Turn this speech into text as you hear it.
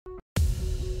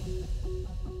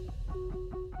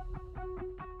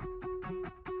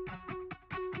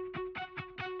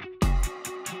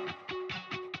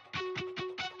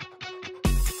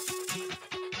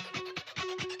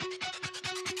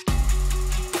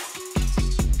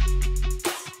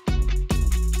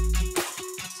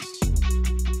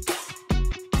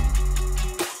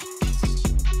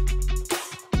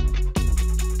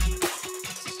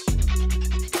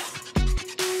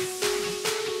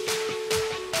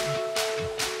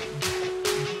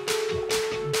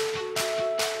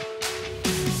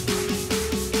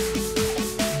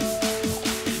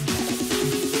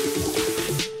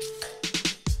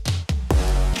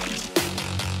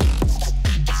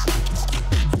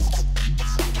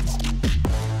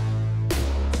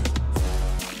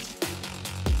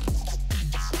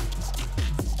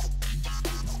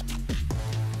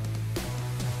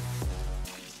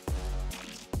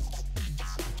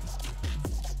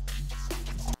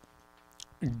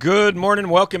Good morning.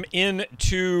 Welcome in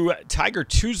to Tiger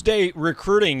Tuesday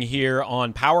Recruiting here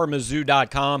on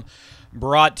PowerMizzou.com,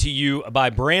 brought to you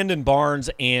by Brandon Barnes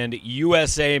and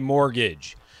USA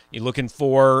Mortgage. You looking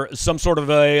for some sort of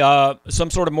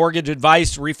mortgage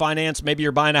advice, refinance? Maybe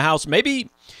you're buying a house. Maybe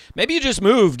you just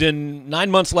moved and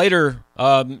 9 months later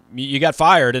you got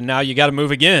fired and now you got to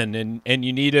move again and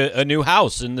you need a new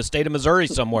house in the state of Missouri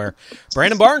somewhere.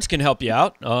 Brandon Barnes can help you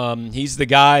out. He's the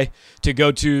guy to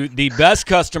go to, the best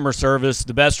customer service,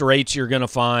 the best rates you're going to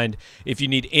find. If you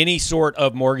need any sort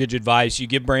of mortgage advice, you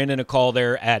give Brandon a call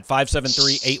there at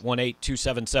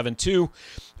 573-818-2772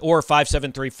 or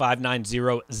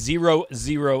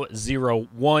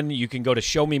 573-590-0001. You can go to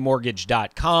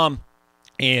showmemortgage.com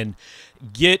and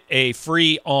get a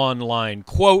free online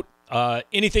quote.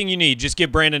 Anything you need, just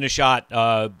give Brandon a shot.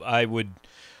 I would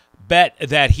bet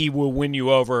that he will win you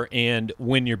over and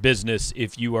win your business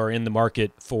if you are in the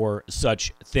market for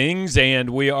such things.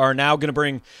 And we are now going to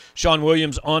bring Sean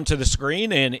Williams onto the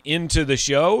screen and into the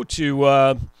show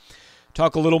to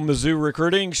talk a little Mizzou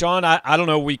recruiting. Sean, I don't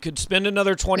know, we could spend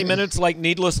another 20 minutes like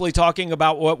needlessly talking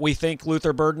about what we think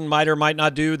Luther Burden might or might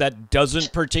not do. That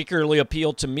doesn't particularly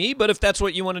appeal to me, but if that's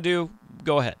what you want to do,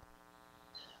 go ahead.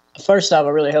 First off, I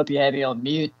really hope you had me on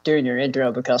mute during your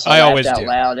intro because I laughed out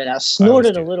loud and I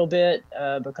snorted a little bit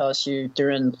because you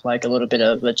threw in like a little bit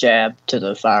of a jab to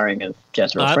the firing of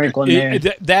Jethro Franklin there.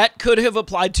 That could have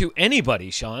applied to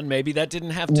anybody, Sean. Maybe that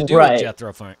didn't have to do with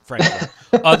Jethro Franklin.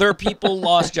 Other people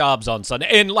lost jobs on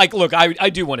Sunday. And, like, look, I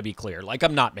do want to be clear. Like,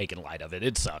 I'm not making light of it.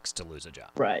 It sucks to lose a job.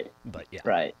 Right. But, yeah.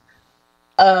 Right.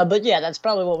 But, yeah, that's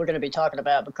probably what we're going to be talking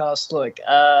about because, look,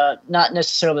 not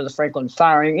necessarily the Franklin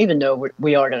firing, even though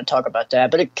we are going to talk about that,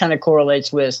 but it kind of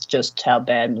correlates with just how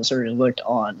bad Missouri looked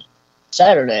on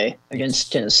Saturday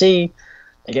against Tennessee.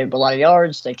 They gave up a lot of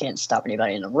yards. They can't stop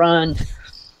anybody in the run.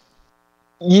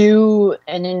 Now you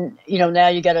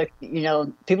got to,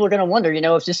 people are going to wonder,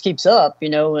 if this keeps up,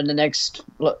 in the next,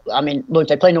 look,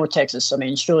 they play North Texas.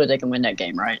 Surely they can win that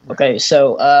game, right? Okay,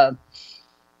 so,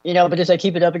 but if they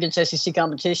keep it up against SEC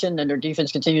competition and their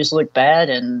defense continues to look bad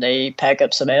and they pack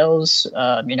up some L's,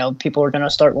 people are going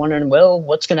to start wondering, well,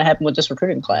 what's going to happen with this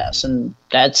recruiting class? And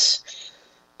that's,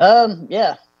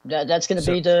 that's going to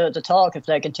be the talk if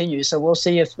that continues. So we'll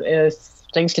see if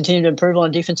things continue to improve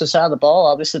on the defensive side of the ball.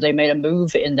 Obviously, they made a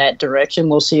move in that direction.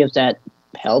 We'll see if that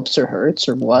helps or hurts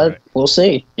or what. Right. We'll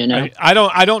see. I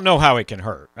don't know how it can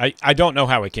hurt. I don't know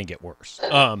how it can get worse.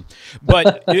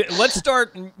 But let's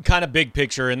start kind of big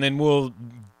picture, and then we'll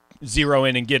zero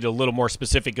in and get a little more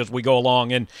specific as we go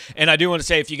along. And I do want to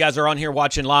say, if you guys are on here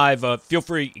watching live, feel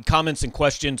free, comments and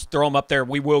questions, throw them up there.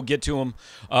 We will get to them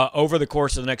over the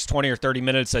course of the next 20 or 30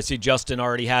 minutes. I see Justin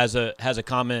already has a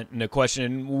comment and a question,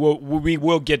 and we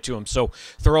will get to them. So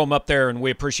throw them up there, and we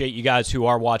appreciate you guys who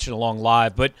are watching along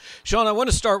live. But, Sean, I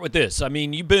want to start with this.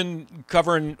 You've been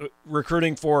covering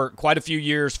recruiting for quite a few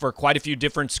years for quite a few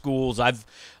different schools. I've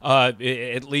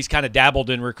at least kind of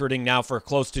dabbled in recruiting now for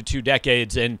close to 2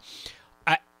 decades, and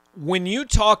when you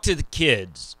talk to the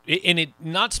kids, and it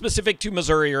not specific to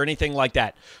Missouri or anything like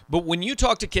that, but when you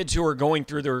talk to kids who are going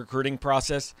through the recruiting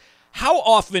process, how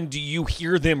often do you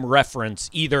hear them reference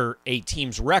either a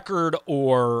team's record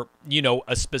or,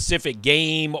 a specific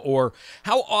game, or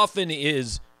how often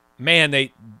is, man,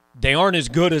 they aren't as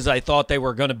good as I thought they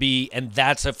were going to be, and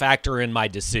that's a factor in my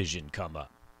decision come up?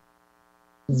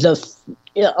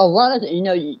 A lot of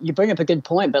you bring up a good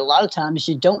point, but a lot of times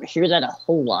you don't hear that a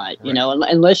whole lot. Right.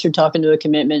 Unless you're talking to a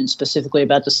commitment specifically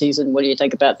about the season. What do you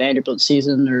think about Vanderbilt's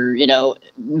season, or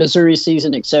Missouri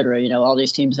season, et cetera? All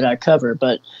these teams that I cover,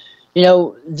 but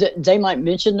they might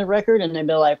mention the record and they'd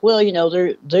be like, well,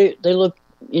 they look,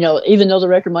 even though the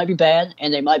record might be bad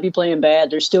and they might be playing bad,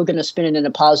 they're still going to spin it in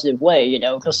a positive way.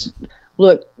 Because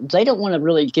look, they don't want to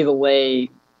really give away.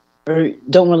 Or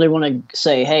don't really want to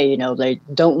say, hey, they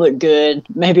don't look good.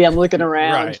 Maybe I'm looking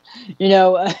around.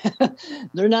 Right.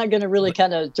 They're not going to really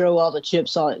kind of throw all the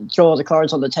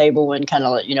cards on the table and kind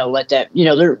of let that.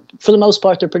 They're, for the most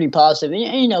part, they're pretty positive.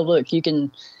 And look, you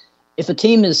can. If a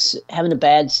team is having a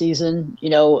bad season,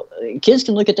 kids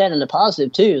can look at that in the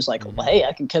positive too. It's like, well, hey,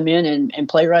 I can come in and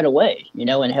play right away,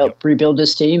 and help rebuild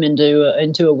this team into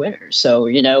a winner. So,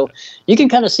 you can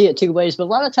kind of see it 2 ways. But a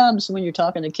lot of times when you're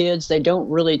talking to kids, they don't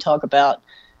really talk about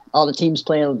all the teams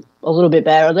playing a little bit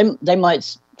better. They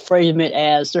might frame it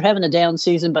as they're having a down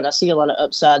season, but I see a lot of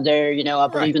upside there. I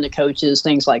believe in the coaches,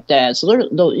 things like that. So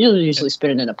they'll usually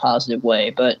spin it in a positive way.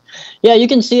 But yeah, you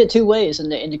can see it 2 ways in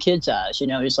the kids' eyes.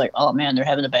 It's like, oh man, they're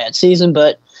having a bad season.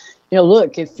 But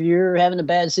look, if you're having a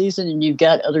bad season and you've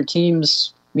got other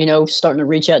teams, starting to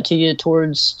reach out to you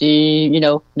towards the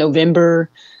November,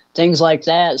 things like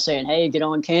that, saying, hey, get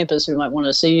on campus. We might want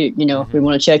to see you. You know, if we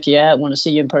want to check you out, want to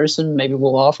see you in person, maybe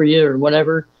we'll offer you or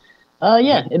whatever.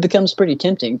 Yeah, it becomes pretty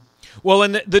tempting. Well,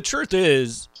 and the truth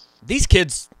is, these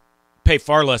kids pay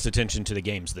far less attention to the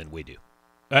games than we do.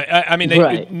 I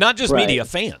mean, not just media,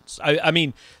 fans. I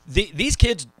mean, these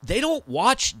kids, they don't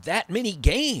watch that many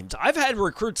games. I've had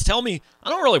recruits tell me, I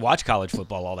don't really watch college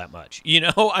football all that much. You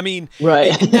know, I mean,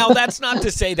 now that's not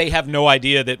to say they have no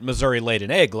idea that Missouri laid an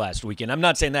egg last weekend. I'm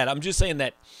not saying that. I'm just saying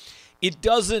that it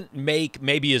doesn't make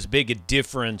maybe as big a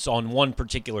difference on one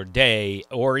particular day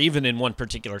or even in one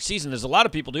particular season as a lot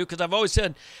of people do, because I've always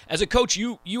said, as a coach,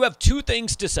 you have two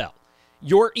things to sell.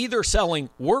 You're either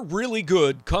selling, we're really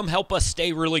good, come help us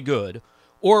stay really good,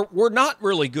 or we're not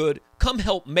really good, come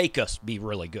help make us be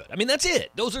really good. I mean, that's it.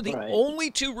 Those are the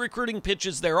only two recruiting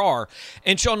pitches there are.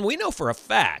 And, Sean, we know for a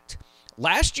fact,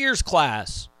 last year's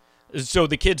class, so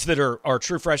the kids that are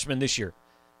true freshmen this year,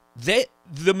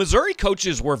 the Missouri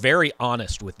coaches were very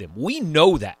honest with them. We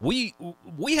know that. We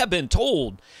have been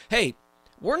told, hey,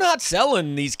 we're not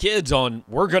selling these kids on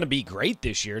we're going to be great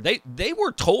this year. They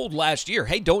were told last year,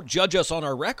 hey, don't judge us on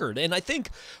our record. And I think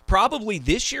probably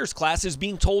this year's class is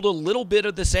being told a little bit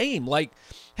of the same. Like,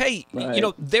 hey, you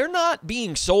know, they're not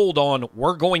being sold on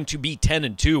we're going to be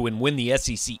 10-2 and win the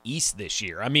SEC East this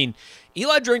year. I mean,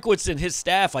 Eli Drinkwitz and his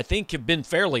staff, I think, have been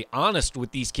fairly honest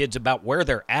with these kids about where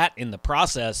they're at in the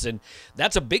process, and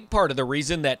that's a big part of the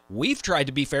reason that we've tried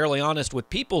to be fairly honest with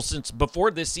people since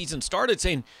before this season started,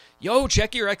 saying, yo,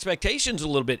 check your expectations a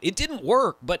little bit. It didn't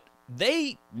work, but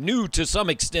they knew to some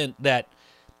extent that,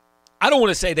 I don't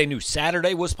want to say they knew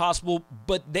Saturday was possible,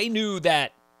 but they knew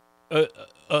that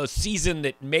a season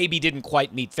that maybe didn't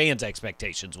quite meet fans'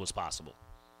 expectations was possible.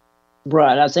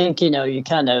 Right. I think, you know, you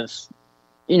kind of,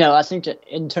 you know, I think that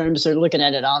in terms of looking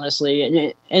at it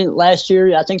honestly, and last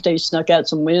year, I think they snuck out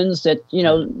some wins that, you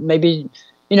know, maybe,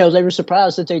 you know, they were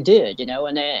surprised that they did, you know,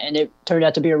 and it turned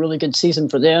out to be a really good season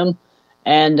for them.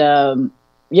 And,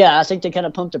 yeah, I think they kind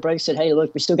of pumped the brakes, said, hey,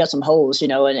 look, we still got some holes, you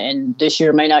know, and this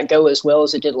year may not go as well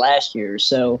as it did last year.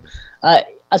 So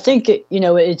I think, you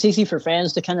know, it's easy for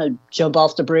fans to kind of jump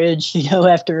off the bridge, you know,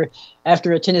 after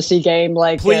a Tennessee game.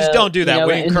 Like, please don't do that. You know,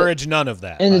 we encourage none of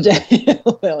that.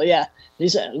 Well, yeah. He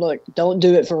said, look, don't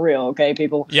do it for real, okay,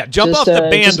 people? Yeah, jump off the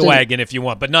bandwagon if you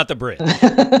want, but not the bridge.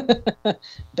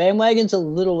 Bandwagon's a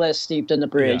little less steep than the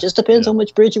bridge. Just depends on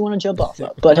which bridge you want to jump off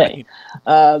of. But, hey,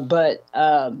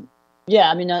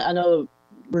 yeah, I mean, I know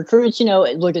recruits, you know,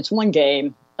 look, it's one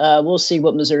game. We'll see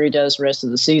what Missouri does the rest of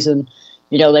the season.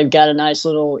 You know, they've got a nice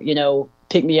little, you know,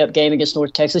 pick-me-up game against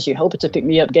North Texas. You hope it's a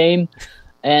pick-me-up game.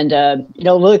 And, you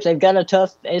know, look, they've got a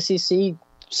tough SEC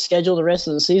schedule the rest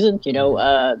of the season. You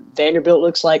know, Vanderbilt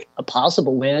looks like a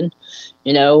possible win,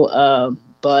 you know,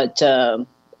 but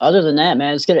other than that,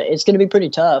 man, it's gonna be pretty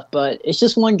tough. But it's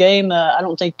just one game. I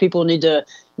don't think people need to,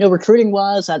 you know, recruiting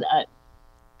wise, I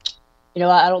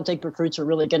don't think recruits are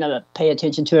really gonna pay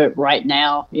attention to it right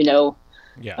now. You know,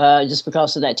 just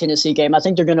because of that Tennessee game. I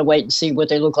think they're gonna wait and see what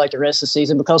they look like the rest of the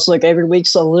season, because look, every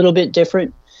week's a little bit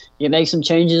different. You make some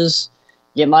changes.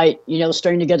 You might, you know,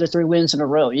 string together 3 wins in a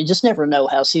row. You just never know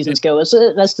how seasons go.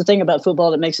 That's the thing about football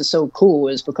that makes it so cool,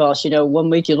 is because, you know, one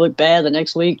week you look bad, the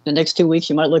next 2 weeks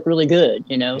you might look really good,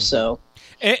 you know, so.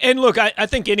 And look, I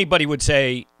think anybody would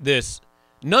say this.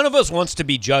 None of us wants to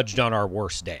be judged on our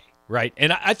worst day, right?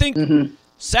 And I think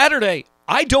Saturday,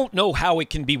 I don't know how it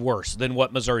can be worse than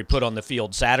what Missouri put on the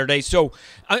field Saturday. So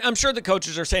I'm sure the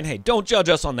coaches are saying, hey, don't judge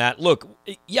us on that. Look,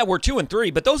 yeah, we're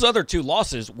 2-3, but those other 2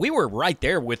 losses, we were right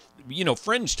there with, you know,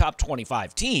 fringe top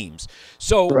 25 teams.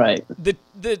 So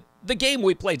the game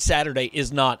we played Saturday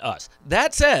is not us.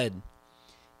 That said,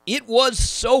 it was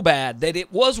so bad that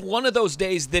it was one of those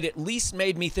days that at least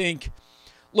made me think,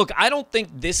 look, I don't think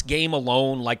this game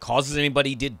alone like causes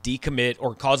anybody to decommit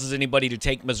or causes anybody to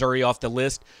take Missouri off the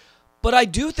list. But I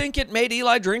do think it made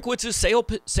Eli Drinkwitz's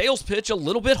sales pitch a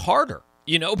little bit harder,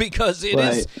 you know, because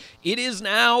it is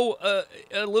now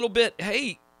a little bit,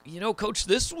 hey, you know, Coach,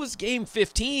 this was game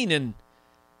 15, and,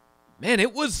 man,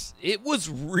 it was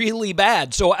really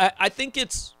bad. So I think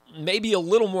it's maybe a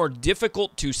little more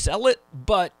difficult to sell it,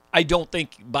 but I don't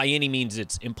think by any means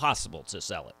it's impossible to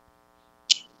sell it.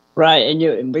 Right,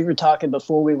 and we were talking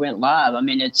before we went live. I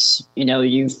mean, it's, you know,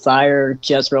 you fire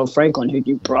Jethro Franklin, who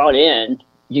you brought in.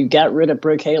 You got rid of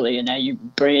Brooke Haley, and now you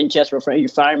bring in Jethro Franklin. You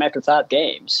fire him after 5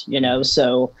 games, you know.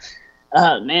 So,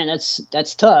 man,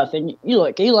 that's tough. And you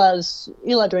look, Eli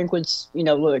Drinkwitz, you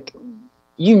know, look,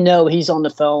 you know he's on the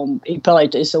phone. He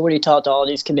probably so when he talked to all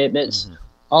these commitments,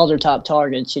 all their top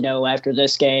targets, you know, after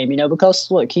this game, you know, because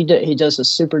look, he does a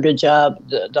super good job.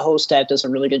 The whole staff does a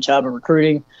really good job of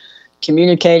recruiting.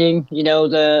 communicating,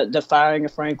 the firing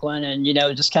of Franklin, and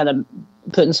just kind of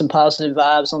putting some positive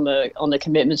vibes on the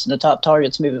commitments and the top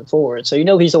targets moving forward. So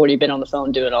he's already been on the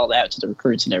phone doing all that to the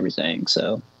recruits and everything.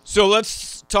 So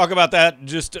let's talk about that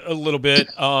just a little bit.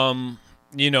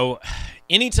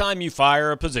 Anytime you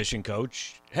fire a position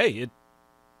coach, hey,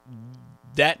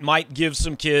 that might give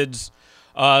some kids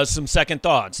some second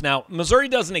thoughts. Now, Missouri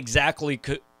doesn't exactly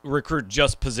recruit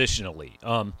just positionally.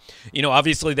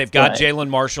 Obviously they've got Jalen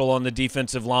Marshall on the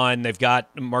defensive line. They've got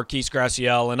Marquise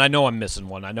Graciel, and I know I'm missing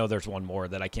one. I know there's one more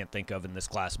that I can't think of in this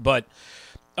class. But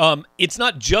it's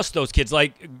not just those kids.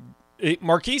 Like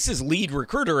Marquise's lead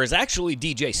recruiter is actually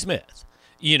DJ Smith.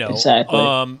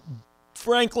 Exactly.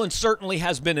 Franklin certainly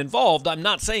has been involved. I'm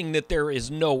not saying that there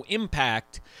is no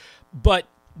impact, but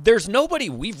there's nobody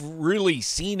we've really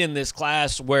seen in this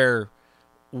class where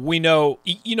we know,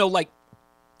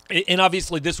 and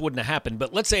obviously this wouldn't have happened,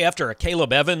 but let's say after a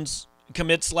Caleb Evans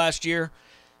commits last year,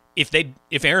 if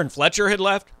Aaron Fletcher had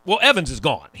left, well, Evans is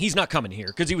gone. He's not coming here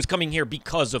because he was coming here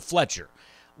because of Fletcher.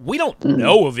 We don't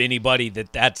know of anybody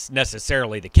that's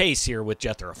necessarily the case here with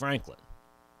Jethro Franklin,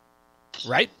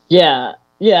 right? Yeah.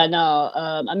 Yeah, no.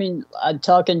 I'm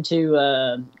talking to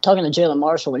Jalen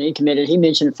Marshall when he committed. He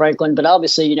mentioned Franklin, but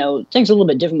obviously, things are a little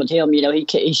bit different with him.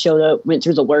 He showed up, went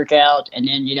through the workout, and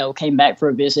then came back for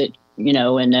a visit.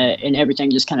 And everything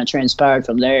just kind of transpired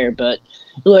from there. But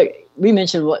look, we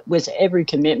mentioned with every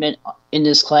commitment in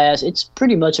this class, it's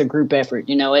pretty much a group effort.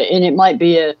 And it might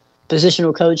be a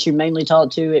positional coach you mainly talk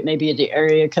to. It may be the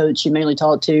area coach you mainly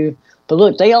talk to. But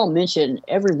look, they all mention,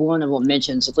 every one of them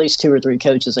mentions at least 2 or 3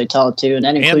 coaches they talk to, and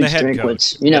that includes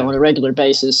Drinkwitz, on a regular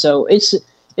basis. So it's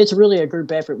really a group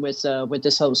effort with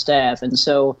this whole staff, and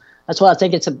so that's why I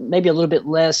think it's maybe a little bit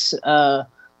less of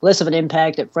an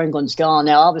impact that Franklin's gone.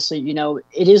 Now, obviously,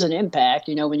 it is an impact.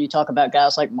 When you talk about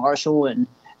guys like Marshall and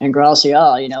Gracial,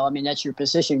 that's your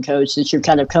position coach that you're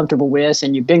kind of comfortable with,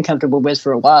 and you've been comfortable with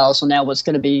for a while. So now what's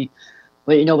going to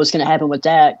happen with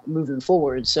that moving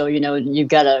forward? So you've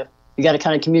got to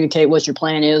kind of communicate what your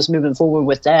plan is moving forward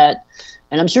with that.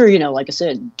 And I'm sure, like I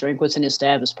said, Drinkwitz and his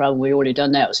staff has probably already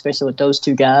done that, especially with those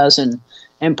 2 guys and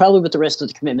probably with the rest of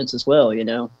the commitments as well,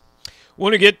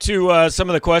 Want to get to some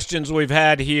of the questions we've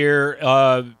had here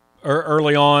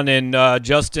early on, and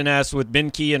Justin asked, with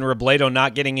Benke and Robledo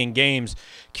not getting in games,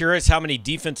 curious how many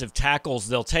defensive tackles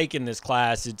they'll take in this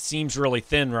class. It seems really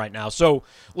thin right now. So,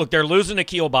 look, they're losing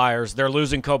Akil Byers. They're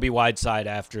losing Kobe Whiteside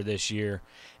after this year.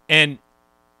 And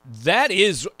that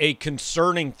is a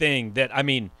concerning thing that,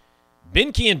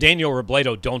 Benke and Daniel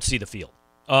Robledo don't see the field.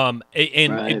 And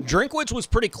Drinkwitz was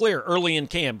pretty clear early in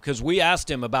camp because we asked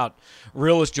him about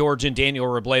Realus George and Daniel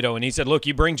Robledo, and he said, look,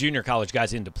 you bring junior college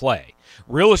guys into play.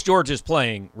 Realus George is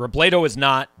playing. Robledo is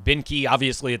not. Benke,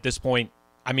 obviously, at this point,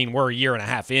 we're a year and a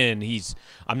half in.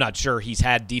 I'm not sure he's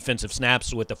had defensive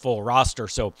snaps with the full roster,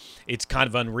 so it's kind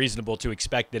of unreasonable to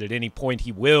expect that at any point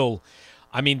he will.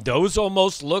 Those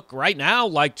almost look right now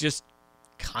like just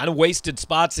kind of wasted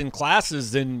spots in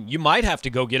classes, and you might have to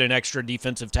go get an extra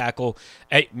defensive tackle,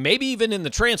 maybe even in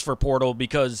the transfer portal,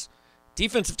 because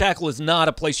defensive tackle is not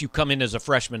a place you come in as a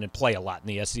freshman and play a lot in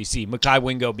the SEC. Mekhi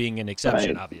Wingo being an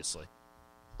exception, obviously.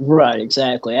 Right,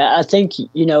 exactly. I think,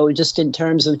 just in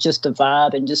terms of just the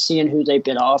vibe and just seeing who they've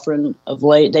been offering of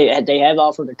late, they have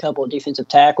offered a couple of defensive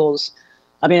tackles.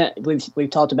 We've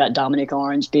talked about Dominic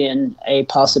Orange being a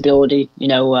possibility,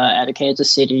 out of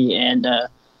Kansas City, and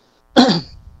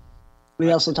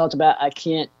we also talked about, I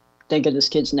can't think of this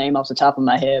kid's name off the top of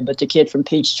my head, but the kid from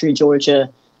Peachtree, Georgia,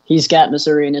 he's got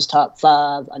Missouri in his top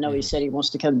 5. I know he said he wants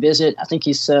to come visit. I think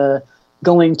he's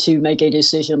going to make a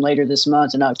decision later this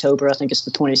month in October. I think it's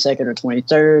the 22nd or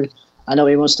 23rd. I know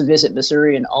he wants to visit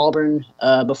Missouri and Auburn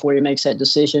before he makes that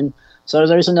decision. So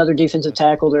there's another defensive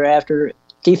tackle they're after.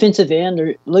 Defensive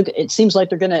end, look, it seems like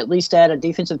they're going to at least add a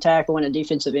defensive tackle and a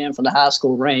defensive end from the high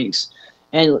school ranks.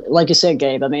 And like you said,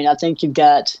 Gabe, I think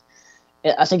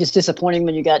it's disappointing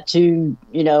when you got 2,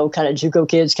 kind of JUCO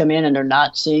kids come in and they're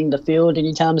not seeing the field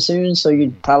anytime soon. So you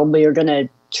probably are going to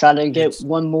try to get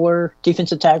one more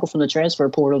defensive tackle from the transfer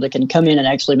portal that can come in and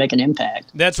actually make an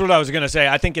impact. That's what I was going to say.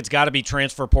 I think it's got to be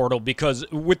transfer portal, because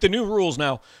with the new rules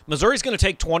now, Missouri's going to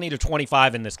take 20 to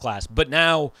 25 in this class, but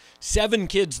now 7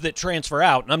 kids that transfer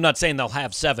out, and I'm not saying they'll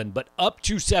have 7, but up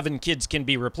to 7 kids can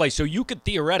be replaced. So you could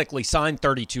theoretically sign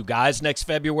 32 guys next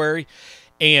February.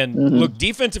 And look,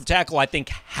 defensive tackle, I think,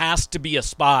 has to be a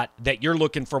spot that you're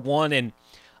looking for 1, and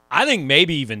I think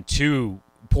maybe even 2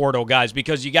 portal guys,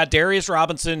 because you got Darius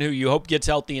Robinson, who you hope gets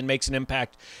healthy and makes an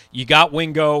impact. You got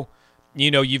Wingo,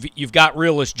 you've got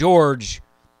Realus George,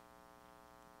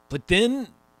 but then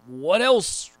what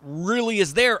else really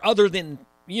is there other than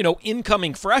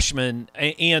incoming freshmen,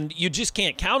 and you just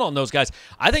can't count on those guys.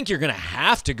 I think you're going to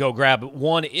have to go grab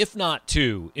one, if not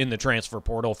two, in the transfer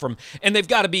portal and they've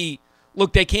got to be.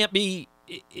 Look, they can't be.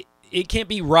 It can't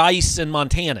be Rice and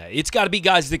Montana. It's got to be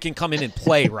guys that can come in and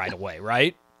play right away,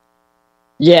 right?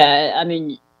 Yeah, I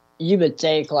mean, you would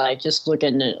think just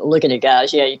looking at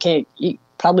guys. Yeah, you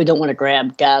probably don't want to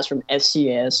grab guys from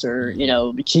FCS or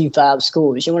G5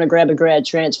 schools. You want to grab a grad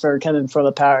transfer coming from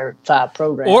a Power 5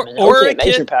 program or a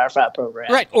major Power 5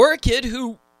 program, right? Or a kid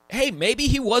who, hey, maybe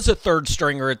he was a third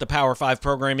stringer at the Power 5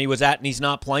 program he was at and he's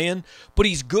not playing, but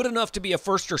he's good enough to be a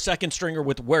first or second stringer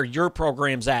with where your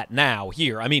program's at now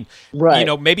here. I mean,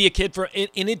 right. Maybe a kid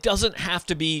and it doesn't have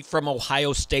to be from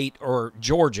Ohio State or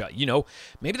Georgia.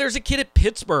 Maybe there's a kid at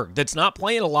Pittsburgh that's not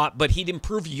playing a lot, but he'd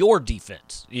improve your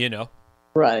defense,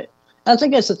 Right. I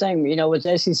think that's the thing, with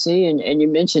SEC, and you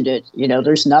mentioned it,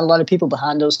 there's not a lot of people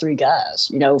behind those three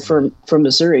guys, from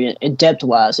Missouri and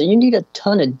depth-wise. And you need a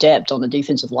ton of depth on the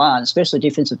defensive line, especially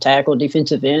defensive tackle,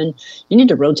 defensive end. You need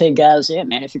to rotate guys in,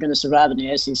 man, if you're going to survive in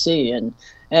the SEC. And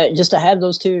just to have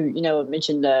those two, I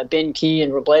mentioned Ben Key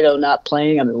and Robledo not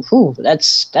playing. I mean,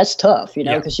 that's tough,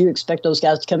 because you expect those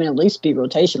guys to come in and at least be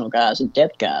rotational guys and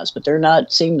depth guys, but they're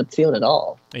not seeing the field at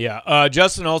all. Yeah.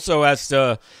 Justin also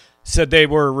said they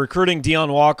were recruiting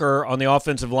Deion Walker on the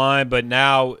offensive line, but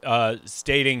now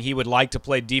stating he would like to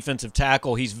play defensive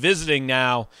tackle. He's visiting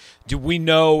now. Do we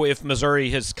know if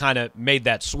Missouri has kind of made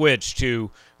that switch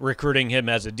to recruiting him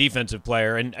as a defensive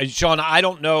player? And Sean, I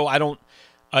don't know.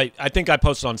 I think I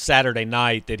posted on Saturday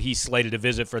night that he's slated to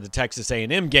visit for the Texas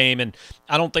A&M game, and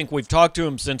I don't think we've talked to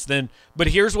him since then. But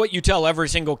here's what you tell every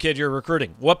single kid you're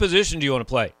recruiting. What position do you want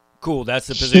to play? Cool, that's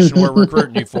the position we're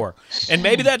recruiting you for. And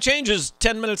maybe that changes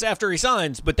 10 minutes after he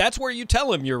signs, but that's where you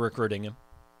tell him you're recruiting him.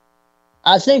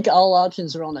 I think all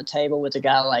options are on the table with a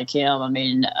guy like him. I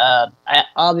mean,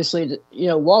 obviously,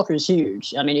 Walker's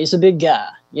huge. I mean, he's a big guy,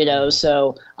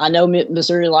 so I know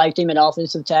Missouri liked him at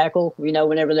offensive tackle,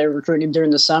 whenever they were recruiting him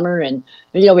during the summer. And,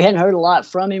 we hadn't heard a lot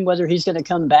from him, whether he's going to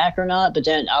come back or not. But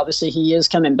then, obviously, he is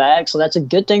coming back. So that's a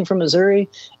good thing for Missouri.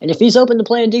 And if he's open to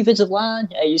playing defensive line,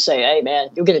 you say, hey, man,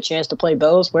 you'll get a chance to play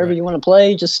both. Wherever you want to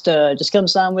play, just come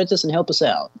sign with us and help us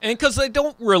out. And because they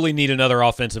don't really need another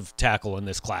offensive tackle in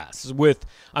this class.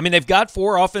 They've got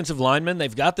 4 offensive linemen.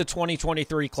 They've got the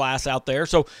 2023 class out there.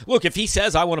 So, look, if he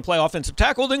says, I want to play offensive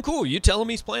tackle, then cool. You tell him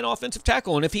he's playing offensive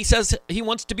tackle. And if he says he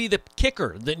wants to be the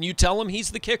kicker, then you tell him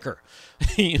he's the kicker.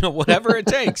 Whatever it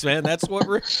takes, man. That's what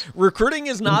recruiting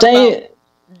is not about.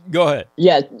 Go ahead.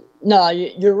 Yeah. No,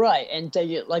 you're right. And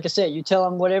like I said, you tell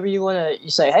them whatever you want to.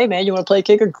 You say, hey, man, you want to play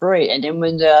kicker? Great. And then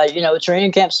when,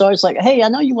 training camp starts, like, hey, I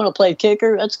know you want to play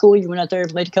kicker. That's cool. You went out there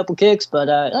and made a couple kicks, but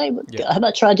hey, how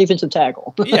about try defensive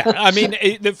tackle? Yeah.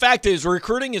 The fact is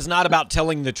recruiting is not about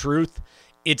telling the truth.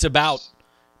 It's about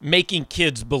making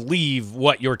kids believe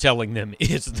what you're telling them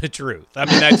is the truth.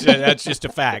 That's just a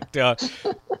fact.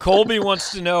 Colby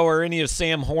wants to know, are any of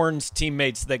Sam Horn's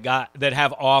teammates that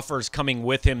have offers coming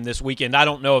with him this weekend? I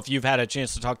don't know if you've had a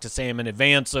chance to talk to Sam in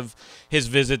advance of his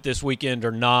visit this weekend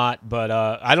or not, but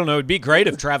I don't know. It'd be great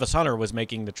if Travis Hunter was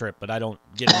making the trip, but I don't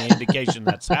get any indication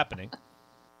that's happening.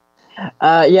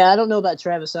 I don't know about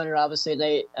Travis Hunter.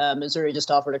 Obviously, Missouri just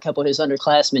offered a couple of his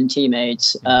underclassmen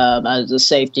teammates, the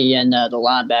safety and the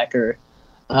linebacker.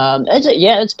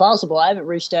 It's possible. I haven't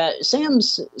reached out. Sam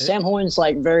Horn's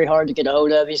very hard to get a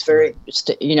hold of. He's very,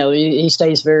 he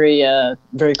stays very,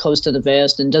 very close to the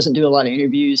vest and doesn't do a lot of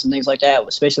interviews and things like that,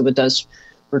 especially with us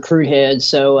recruit heads.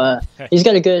 So he's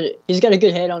got a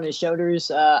good head on his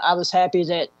shoulders. I was happy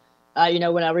that.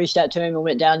 When I reached out to him and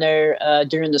went down there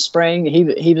during the spring,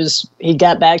 he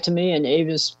got back to me and he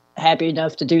was happy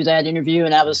enough to do that interview,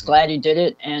 and I was glad he did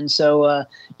it. And so,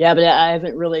 but I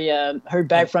haven't really heard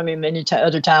back from him any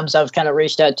other times I've kind of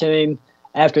reached out to him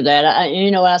after that.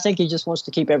 I think he just wants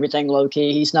to keep everything low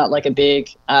key. He's not like a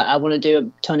big. I want to do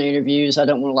a ton of interviews. I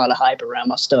don't want a lot of hype around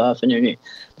my stuff and anything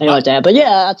like that. But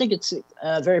yeah, I think it's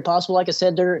very possible. Like I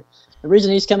said, the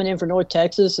reason he's coming in for North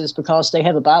Texas is because they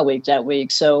have a bye week that week.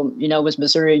 So, with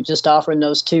Missouri just offering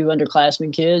those 2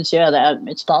 underclassmen kids,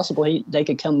 it's possible they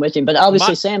could come with him. But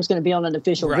obviously, Sam's going to be on an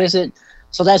official visit,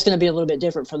 so that's going to be a little bit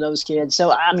different for those kids. So,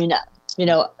 I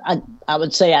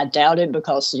would say I doubt it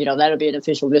because, that'll be an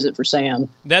official visit for Sam.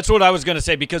 That's what I was going to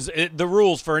say because the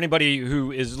rules for anybody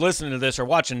who is listening to this or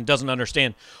watching doesn't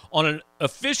understand. On an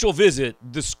official visit,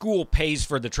 the school pays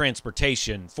for the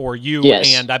transportation for you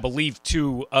and I believe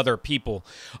 2 other people.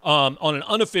 On an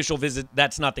unofficial visit,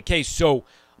 that's not the case. So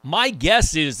my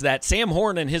guess is that Sam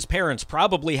Horn and his parents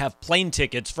probably have plane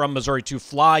tickets from Missouri to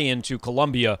fly into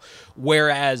Columbia,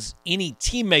 whereas any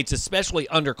teammates, especially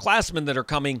underclassmen that are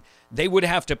coming, they would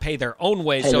have to pay their own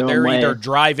way. Pay So their they're own either way.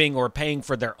 driving or paying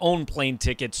for their own plane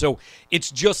ticket. So it's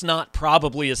just not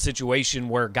probably a situation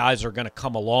where guys are going to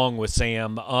come along with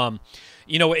Sam.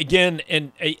 Again,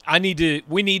 and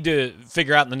we need to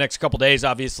figure out in the next couple days,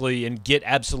 obviously, and get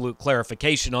absolute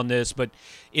clarification on this. But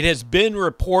it has been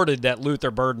reported that Luther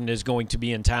Burden is going to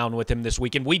be in town with him this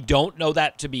weekend. We don't know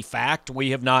that to be fact.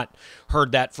 We have not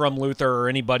heard that from Luther or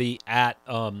anybody at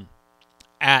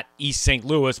East St.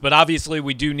 Louis, but obviously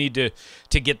we do need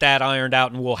to get that ironed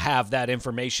out, and we'll have that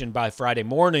information by Friday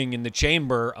morning in the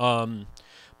chamber.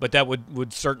 But that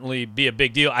would certainly be a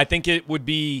big deal. I think it would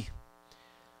be.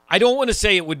 I don't want to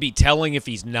say it would be telling if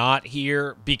he's not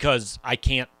here, because I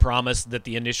can't promise that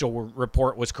the initial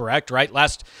report was correct, right?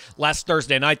 Last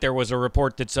Thursday night, there was a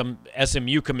report that some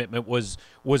SMU commitment was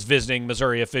visiting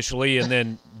Missouri officially, and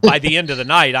then by the end of the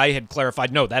night, I had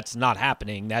clarified, no, that's not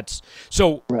happening.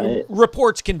 Right.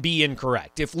 Reports can be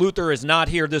incorrect. If Luther is not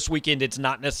here this weekend, it's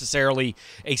not necessarily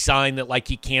a sign that like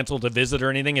he canceled a visit or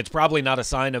anything. It's probably not a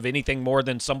sign of anything more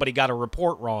than somebody got a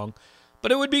report wrong.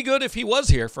 But it would be good if he was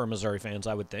here for Missouri fans,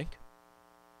 I would think.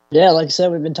 Yeah, like I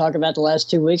said, we've been talking about the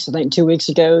last 2 weeks. I think 2 weeks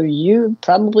ago, you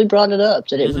probably brought it up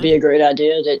that it would be a great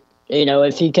idea that,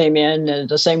 if he came in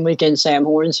the same weekend Sam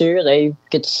Horn's here, they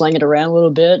get to sling it around a little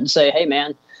bit and say, hey,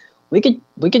 man, we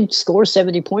could score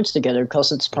 70 points together,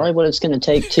 because it's probably what it's going to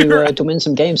take to win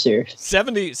some games here.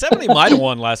 70 might have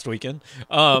won last weekend.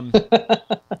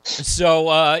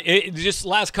 Just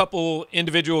last couple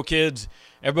individual kids.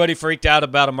 Everybody freaked out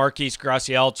about a Marquise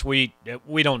Gracial tweet.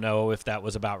 We don't know if that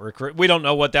was about recruit. We don't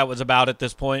know what that was about at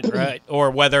this point, right? Or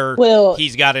whether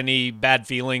he's got any bad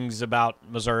feelings about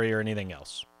Missouri or anything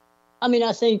else. I mean,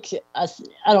 I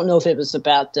don't know if it was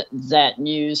about that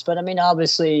news, but I mean,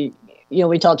 obviously,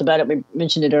 we talked about it. We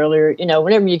mentioned it earlier.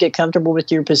 Whenever you get comfortable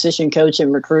with your position coach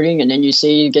in recruiting, and then you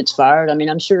see he gets fired, I mean,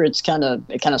 I'm sure it kind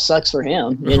of sucks for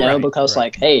him, because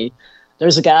like, hey,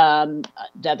 there's a guy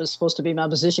that was supposed to be my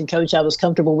position coach I was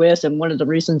comfortable with, and one of the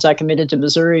reasons I committed to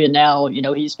Missouri, and now,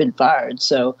 he's been fired.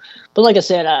 So, but like I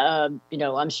said,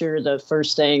 I'm sure the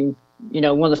first thing,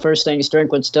 one of the first things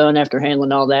Drinkwood's done after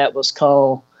handling all that was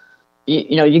call,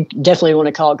 you definitely want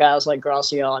to call guys like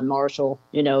Gracial and Marshall,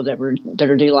 that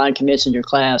are D-line commits in your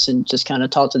class, and just kind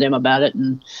of talk to them about it,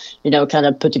 and, kind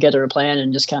of put together a plan,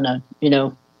 and just kind of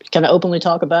openly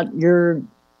talk about your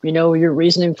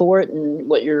reasoning for it and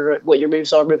what your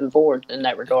moves are moving forward in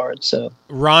that regard. So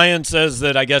Ryan says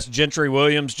that I guess Gentry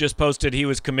Williams just posted he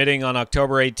was committing on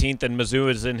October 18th, and Mizzou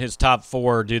is in his top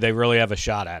 4. Do they really have a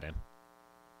shot at him?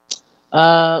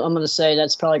 I'm going to say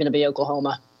that's probably going to be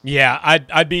Oklahoma. Yeah,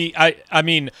 I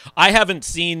mean, I haven't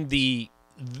seen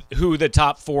who the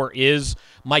top 4 is.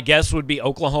 My guess would be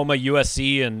Oklahoma,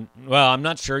 USC, and, well, I'm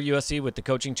not sure USC with the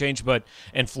coaching change,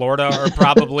 and Florida are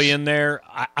probably in there.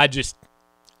 I just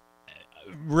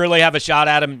really have a shot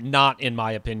at him? Not in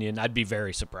my opinion. I'd be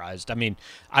very surprised. I mean,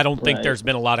 I don't think there's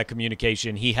been a lot of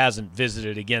communication. He hasn't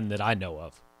visited again that I know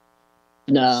of.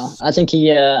 No, I think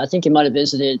he might have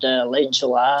visited late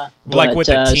July, like with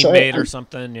a teammate or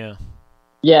something. Yeah.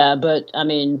 Yeah, but I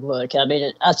mean, look,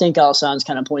 I think all signs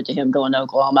kind of point to him going to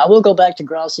Oklahoma. I will go back to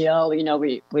Gracial.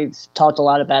 We've talked a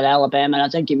lot about Alabama, and I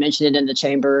think you mentioned it in the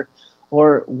chamber,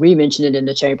 or we mentioned it in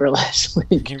the chamber last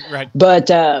week. Right. But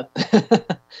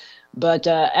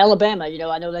Alabama,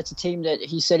 I know that's a team that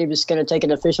he said he was going to take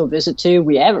an official visit to.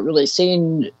 We haven't really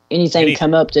seen anything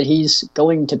come up that he's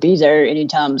going to be there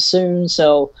anytime soon.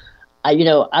 So, I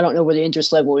don't know where the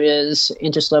interest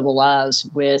level lies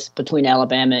between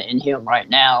Alabama and him right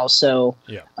now. So,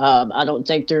 yeah. I don't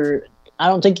think you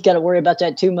got to worry about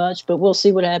that too much. But we'll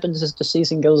see what happens as the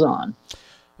season goes on.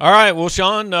 All right, well,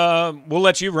 Sean, we'll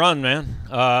let you run, man.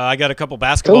 I got a couple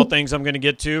basketball things I'm going to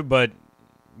get to, but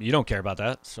you don't care about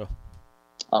that, so.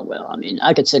 Oh, well, I mean,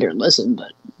 I could sit here and listen,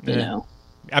 but, you know.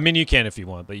 I mean, you can if you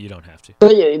want, but you don't have to.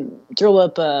 But yeah, throw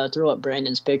up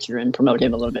Brandon's picture and promote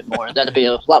him a little bit more. That'd be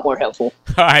a lot more helpful.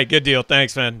 All right, good deal.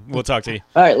 Thanks, man. We'll talk to you.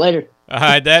 All right, later. All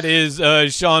right, that is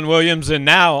Sean Williams, and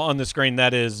now on the screen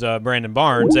that is Brandon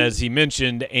Barnes, as he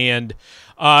mentioned. And,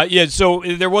 so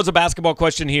there was a basketball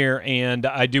question here, and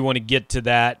I do want to get to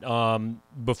that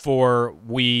before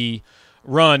we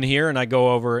run here, and I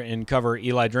go over and cover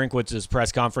Eli Drinkwitz's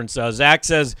press conference. Zach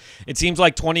says, it seems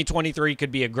like 2023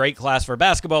 could be a great class for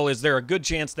basketball. Is there a good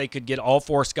chance they could get all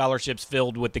 4 scholarships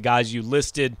filled with the guys you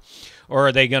listed, or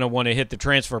are they going to want to hit the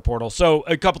transfer portal? So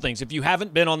a couple things. If you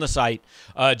haven't been on the site,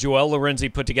 Joel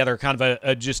Lorenzi put together kind of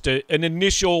an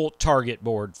initial target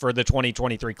board for the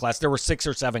 2023 class. There were 6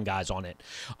 or 7 guys on it.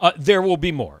 There will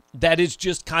be more. That is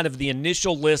just kind of the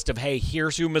initial list of, hey,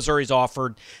 here's who Missouri's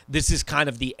offered. This is kind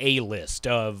of the A list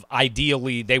of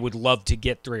ideally they would love to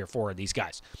get 3 or 4 of these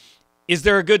guys. Is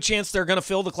there a good chance they're going to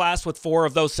fill the class with 4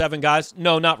 of those 7 guys?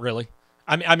 No, not really.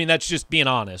 I mean, that's just being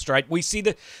honest, right? We see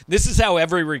that this is how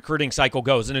every recruiting cycle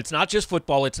goes, and it's not just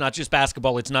football, it's not just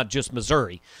basketball, it's not just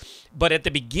Missouri. But at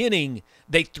the beginning,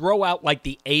 they throw out like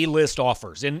the A-list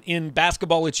offers. In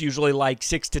basketball, it's usually like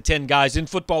 6 to 10 guys. In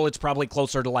football, it's probably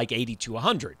closer to like 80 to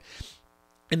 100.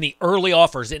 And the early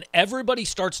offers, and everybody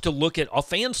starts to look at,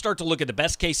 fans start to look at the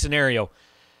best case scenario.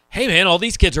 Hey, man, all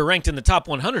these kids are ranked in the top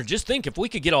 100. Just think, if we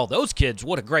could get all those kids,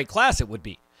 what a great class it would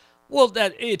be. Well,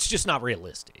 it's just not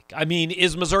realistic. I mean,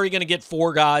 is Missouri going to get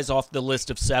 4 guys off the list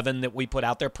of 7 that we put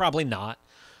out there? Probably not.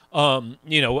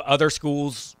 Other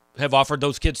schools have offered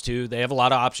those kids too. They have a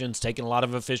lot of options, taken a lot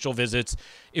of official visits.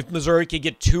 If Missouri could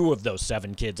get 2 of those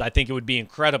 7 kids, I think it would be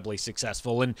incredibly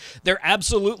successful. And they're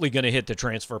absolutely going to hit the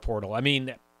transfer portal. I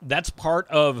mean, that's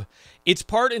part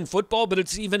in football, but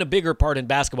it's even a bigger part in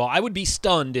basketball. I would be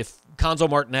stunned if Cuonzo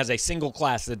Martin has a single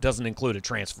class that doesn't include a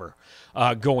transfer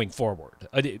going forward.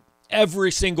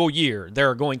 Every single year, there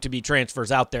are going to be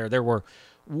transfers out there. There were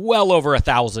well over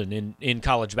 1,000 in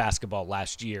college basketball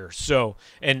last year. So,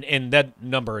 and that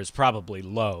number is probably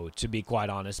low, to be quite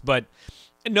honest. But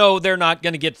no, they're not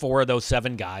going to get 4 of those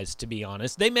 7 guys, to be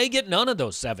honest. They may get none of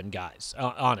those 7 guys,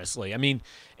 honestly. I mean,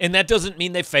 and that doesn't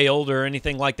mean they failed or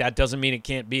anything like that. Doesn't mean it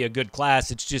can't be a good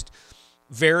class. It's just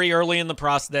very early in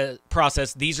the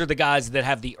process. These are the guys that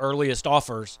have the earliest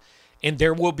offers. And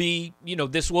there will be,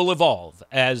 this will evolve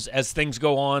as things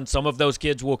go on. Some of those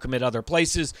kids will commit other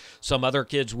places. Some other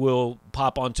kids will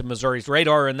pop onto Missouri's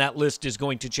radar, and that list is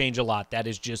going to change a lot. That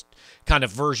is just kind of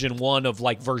version 1 of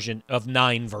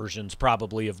 9 versions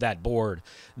probably of that board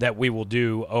that we will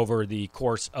do over the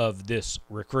course of this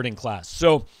recruiting class.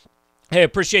 So, hey,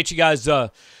 appreciate you guys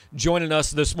joining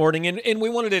us this morning, and we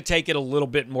wanted to take it a little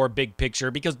bit more big picture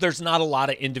because there's not a lot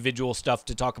of individual stuff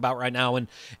to talk about right now,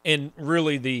 and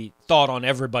really the thought on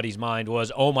everybody's mind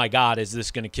was, oh my God, is this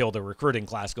going to kill the recruiting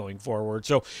class going forward?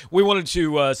 So we wanted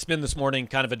to spend this morning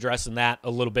kind of addressing that a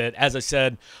little bit. As I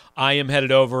said, I am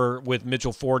headed over with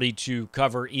Mitchell Forde to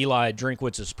cover Eli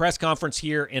Drinkwitz's press conference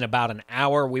here in about an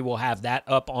hour. We will have that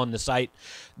up on the site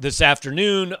this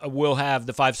afternoon. We'll have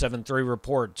the 573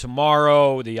 report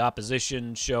tomorrow, the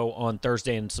opposition show on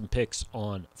Thursday, and some picks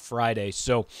on Friday.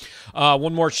 So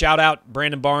one more shout out,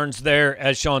 Brandon Barnes there.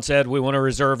 As Sean said, we want to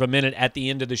reserve a minute at the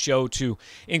end of the show to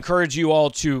encourage you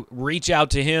all to reach out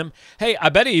to him. Hey, I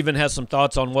bet he even has some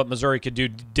thoughts on what Missouri could do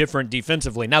different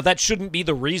defensively. Now, that shouldn't be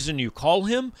the reason you call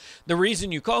him. The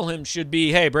reason you call him should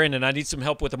be, hey, Brandon, I need some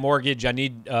help with a mortgage. I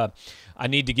need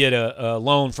to get a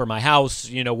loan for my house.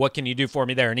 What can you do for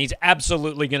me there? And he's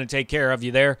absolutely going to take care of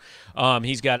you there.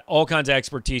 He's got all kinds of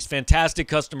expertise, fantastic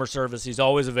customer service. He's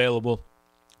always available.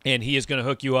 And he is going to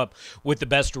hook you up with the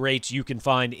best rates you can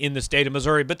find in the state of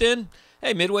Missouri. But then,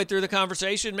 hey, midway through the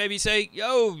conversation, maybe say,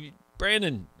 yo,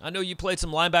 Brandon, I know you played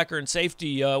some linebacker and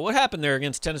safety. What happened there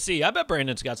against Tennessee? I bet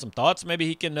Brandon's got some thoughts. Maybe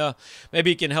he can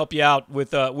help you out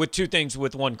with 2 things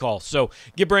with 1 call. So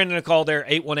give Brandon a call there,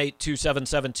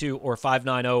 818-2772 or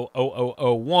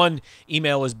 590-0001.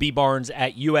 Email is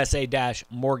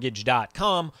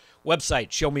bbarnes@usa-mortgage.com. Website,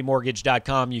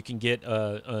 showmemortgage.com. You can get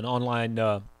an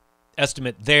online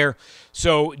estimate there.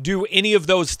 So do any of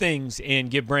those things and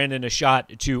give Brandon a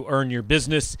shot to earn your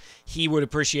business. He would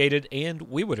appreciate it, and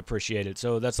we would appreciate it.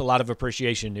 So that's a lot of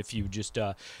appreciation if you just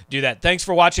do that. Thanks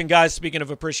for watching, guys. Speaking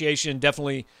of appreciation,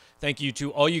 definitely thank you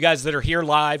to all you guys that are here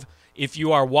live. If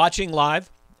you are watching live,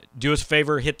 do us a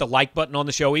favor, hit the like button on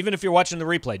the show. Even if you're watching the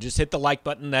replay, just hit the like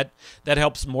button. That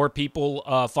helps more people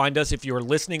find us. If you're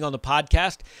listening on the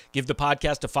podcast, give the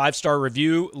podcast a 5-star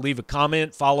review, leave a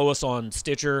comment, follow us on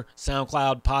Stitcher,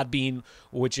 SoundCloud, Podbean,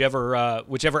 whichever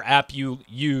app you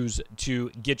use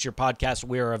to get your podcast.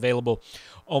 We are available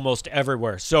almost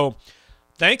everywhere. So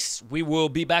thanks. We will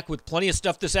be back with plenty of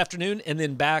stuff this afternoon, and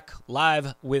then back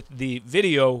live with the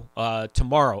video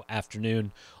tomorrow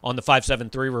afternoon on the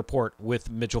 573 report with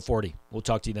Mitchell Forde. We'll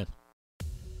talk to you then.